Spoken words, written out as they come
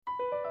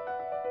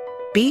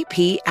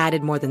BP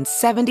added more than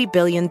 $70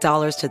 billion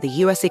to the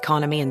U.S.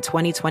 economy in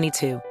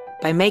 2022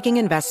 by making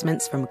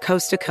investments from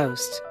coast to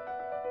coast.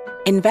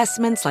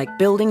 Investments like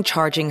building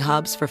charging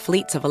hubs for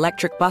fleets of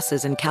electric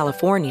buses in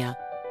California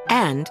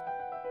and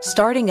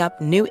starting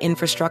up new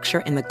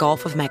infrastructure in the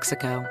Gulf of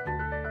Mexico.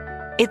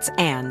 It's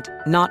and,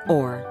 not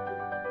or.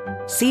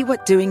 See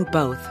what doing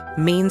both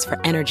means for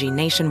energy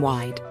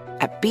nationwide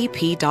at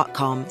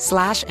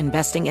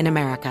bp.com/investing in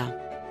America.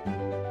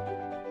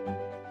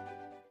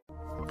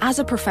 As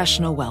a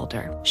professional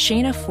welder,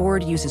 Shayna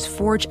Ford uses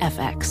Forge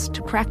FX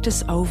to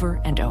practice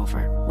over and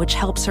over, which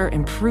helps her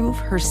improve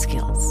her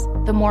skills.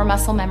 The more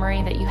muscle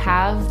memory that you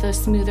have, the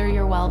smoother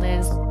your weld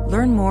is.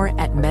 Learn more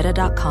at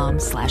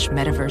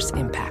meta.com/metaverse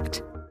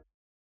impact.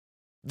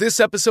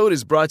 This episode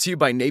is brought to you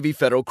by Navy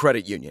Federal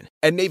Credit Union.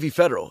 At Navy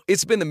Federal,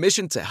 it's been the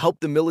mission to help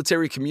the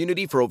military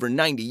community for over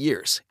 90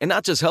 years. And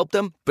not just help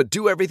them, but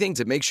do everything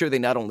to make sure they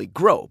not only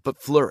grow,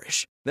 but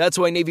flourish. That's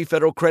why Navy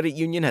Federal Credit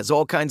Union has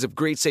all kinds of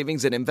great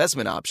savings and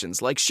investment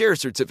options like share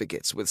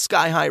certificates with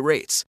sky-high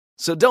rates.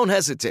 So don't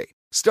hesitate.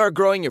 Start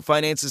growing your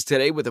finances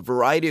today with a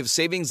variety of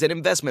savings and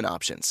investment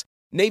options.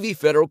 Navy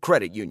Federal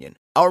Credit Union.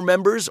 Our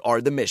members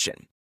are the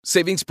mission.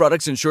 Savings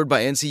products insured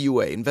by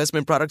NCUA.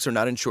 Investment products are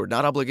not insured,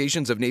 not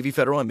obligations of Navy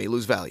Federal and may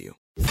lose value.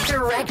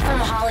 Direct from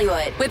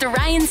Hollywood with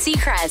Ryan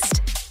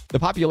Seacrest. The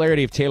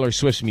popularity of Taylor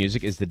Swift's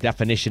music is the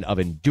definition of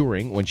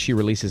enduring when she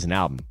releases an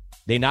album.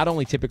 They not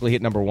only typically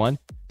hit number one,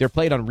 they're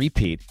played on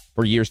repeat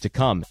for years to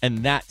come, and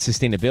that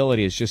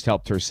sustainability has just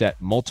helped her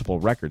set multiple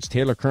records.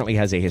 Taylor currently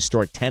has a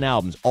historic 10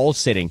 albums, all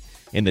sitting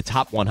in the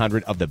top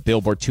 100 of the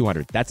Billboard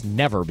 200. That's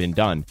never been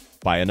done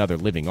by another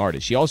living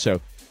artist. She also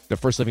the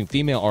first living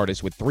female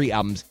artist with 3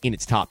 albums in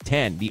its top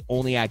 10, the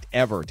only act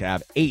ever to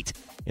have 8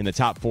 in the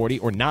top 40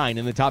 or 9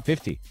 in the top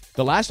 50.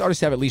 The last artist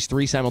to have at least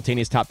 3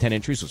 simultaneous top 10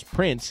 entries was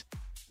Prince,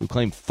 who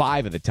claimed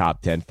 5 of the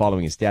top 10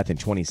 following his death in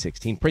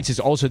 2016. Prince is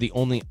also the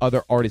only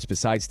other artist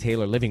besides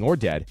Taylor, living or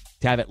dead,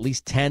 to have at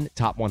least 10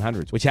 top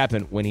 100s, which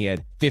happened when he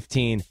had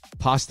 15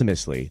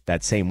 posthumously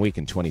that same week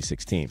in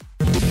 2016.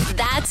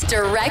 That's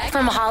direct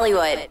from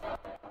Hollywood.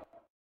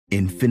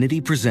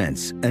 Infiniti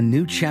presents a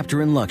new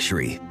chapter in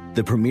luxury,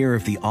 the premiere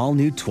of the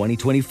all-new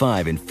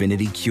 2025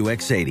 Infiniti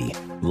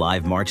QX80,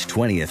 live March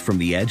 20th from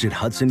the Edge at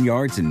Hudson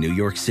Yards in New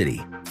York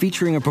City,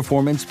 featuring a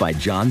performance by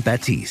John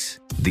Batiste.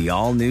 The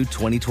all-new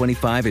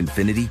 2025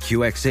 Infiniti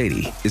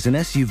QX80 is an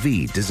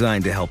SUV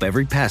designed to help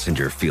every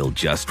passenger feel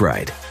just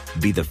right.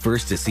 Be the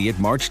first to see it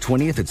March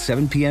 20th at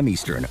 7 p.m.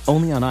 Eastern,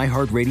 only on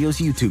iHeartRadio's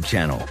YouTube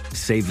channel.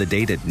 Save the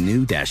date at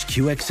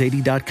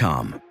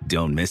new-QX80.com.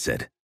 Don't miss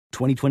it.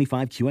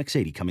 2025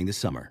 QX80 coming this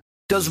summer.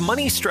 Does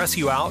money stress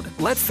you out?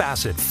 Let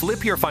Facet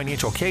flip your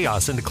financial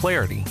chaos into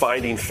clarity.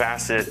 Finding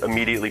Facet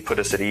immediately put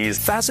us at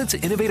ease. Facet's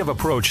innovative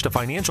approach to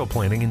financial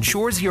planning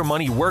ensures your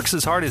money works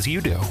as hard as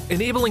you do,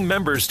 enabling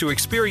members to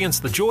experience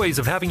the joys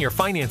of having your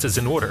finances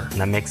in order.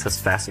 And that makes us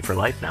Facet for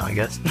life now, I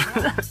guess.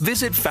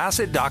 Visit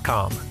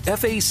Facet.com,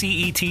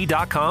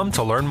 FACET.com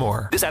to learn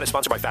more. This ad is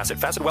sponsored by Facet.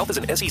 Facet Wealth is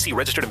an SEC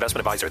registered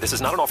investment advisor. This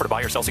is not an offer to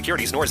buy or sell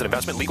securities, nor is it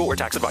investment, legal, or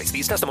tax advice.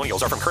 These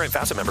testimonials are from current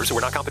Facet members who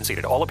are not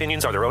compensated. All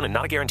opinions are their own and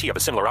not a guarantee of a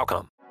similar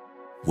outcome.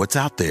 What's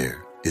out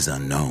there is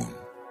unknown.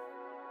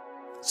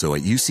 So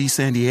at UC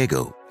San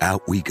Diego,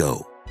 out we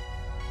go.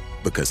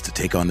 Because to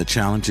take on the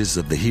challenges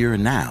of the here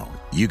and now,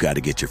 you got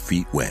to get your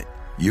feet wet,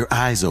 your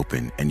eyes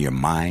open, and your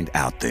mind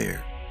out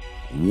there.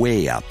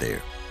 Way out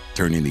there.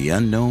 Turning the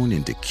unknown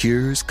into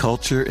cures,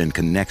 culture, and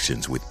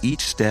connections with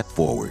each step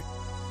forward.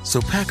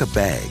 So pack a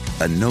bag,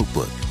 a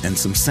notebook, and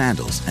some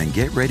sandals and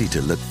get ready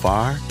to look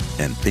far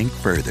and think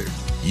further.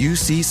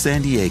 UC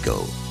San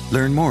Diego.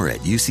 Learn more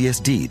at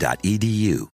ucsd.edu.